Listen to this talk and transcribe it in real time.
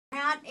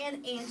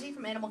and Angie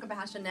from Animal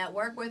Compassion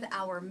Network with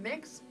our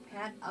mixed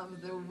pet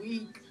of the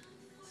week.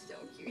 So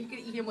cute. You can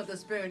eat him with a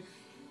spoon.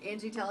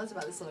 Angie, tell us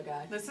about this little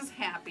guy. This is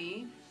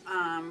Happy.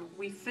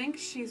 We think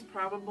she's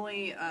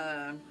probably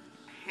a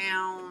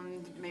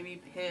hound,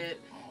 maybe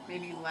pit,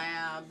 maybe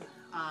lab,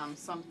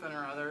 something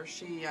or other.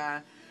 She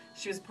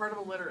was part of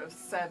a litter of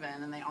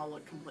 7, and they all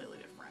look completely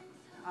different.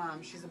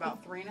 She's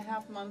about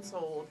 3.5 months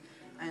old,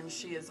 and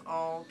she is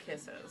all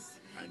kisses.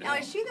 Now,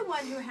 is she the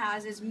one who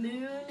has his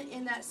moon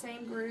in that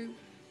same group?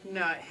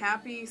 No,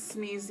 Happy,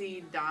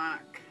 Sneezy,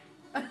 Doc.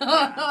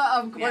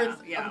 Of course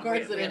we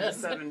it have is.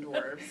 7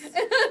 dwarves.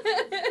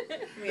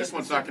 This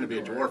one's not going to be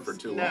a dwarf for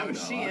too long. No,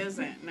 she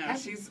isn't. No,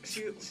 she's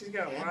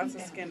got lots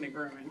of skin to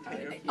grow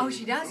into. Oh,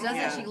 she does,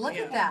 doesn't she? Look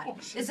at that.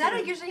 Is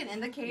that usually an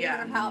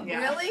indicator of how,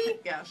 really?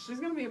 Yeah, she's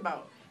going to be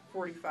about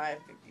 45,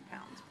 50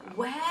 pounds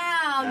probably.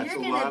 Wow, That's you're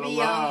a going lot to of be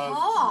love. a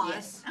hoss.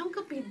 Yes, I'm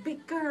going to be a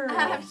big girl.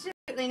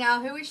 Absolutely.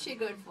 Now, who is she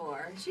good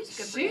for? She's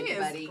good for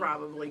anybody. She is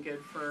probably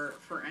good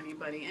for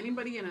anybody.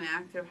 Anybody in an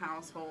active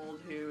household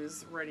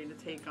who's ready to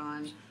take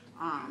on,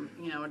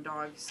 a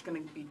dog who's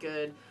going to be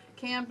good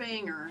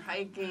camping or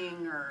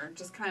hiking or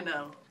just kind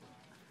of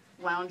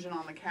lounging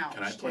on the couch.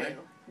 Can I play?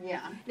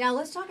 Yeah. Now,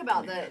 let's talk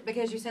about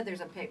because you said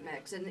there's a pit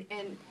mix, and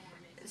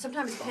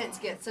sometimes pits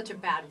get such a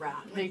bad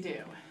rap. They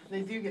do.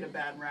 They do get a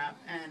bad rap,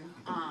 and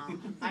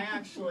I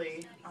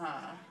actually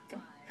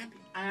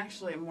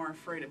am more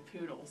afraid of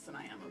poodles than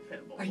I am of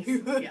pit bulls. Are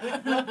you? Yeah,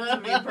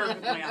 to be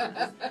perfectly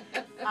honest.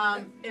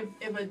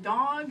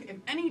 If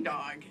any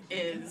dog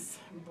is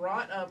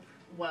brought up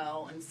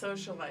well and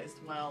socialized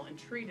well and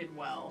treated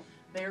well,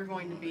 they're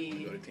going to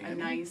be a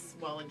nice,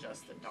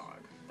 well-adjusted dog.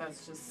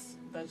 That's just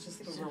the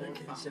rule of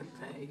thumb.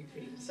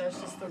 That's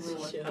just the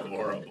rule of thumb.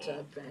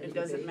 Horrible. It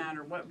doesn't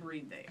matter what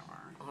breed they are.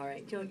 All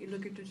right, don't you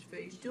look at this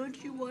face?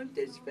 Don't you want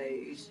this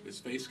face? This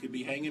face could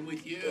be hanging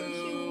with you. Don't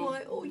you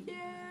want? Oh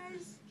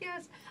yes,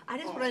 yes. I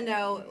just want to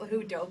know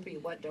what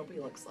Dopey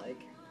looks like.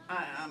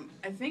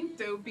 I think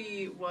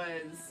Dopey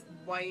was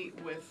white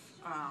with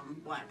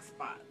black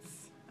spots.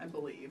 I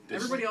believe.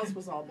 Everybody else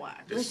was all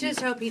black. Let's just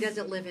hope he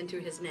doesn't live into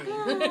his name.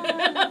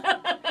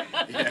 Yeah.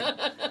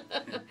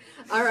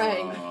 All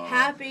right.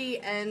 Happy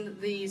and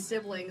the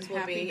siblings will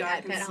Happy, be Doc,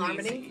 at and Pet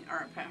Harmony. Sneezy are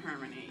at Pet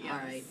Harmony, yes. All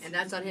right. And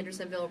that's on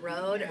Hendersonville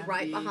Road, Happy.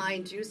 right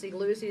behind Juicy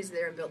Lucy's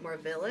there in Biltmore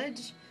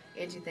Village.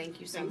 Angie, thank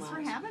you so much. Thanks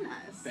for having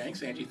us.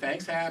 Thanks, Angie.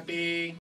 Thanks, Happy.